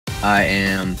I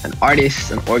am an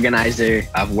artist, an organizer.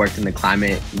 I've worked in the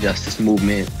climate justice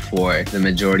movement for the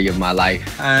majority of my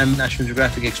life. I'm a National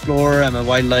Geographic explorer. I'm a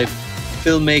wildlife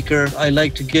filmmaker. I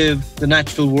like to give the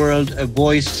natural world a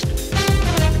voice.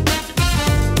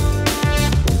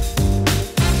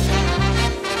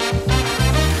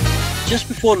 Just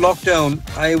before lockdown,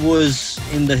 I was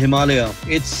in the Himalaya.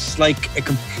 It's like a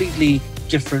completely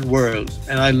different world.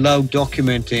 And I love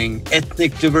documenting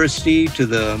ethnic diversity to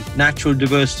the natural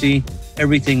diversity.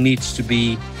 Everything needs to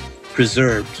be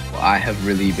preserved. What I have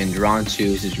really been drawn to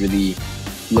is really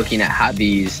looking at how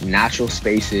these natural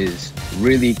spaces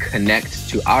really connect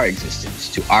to our existence,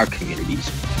 to our communities.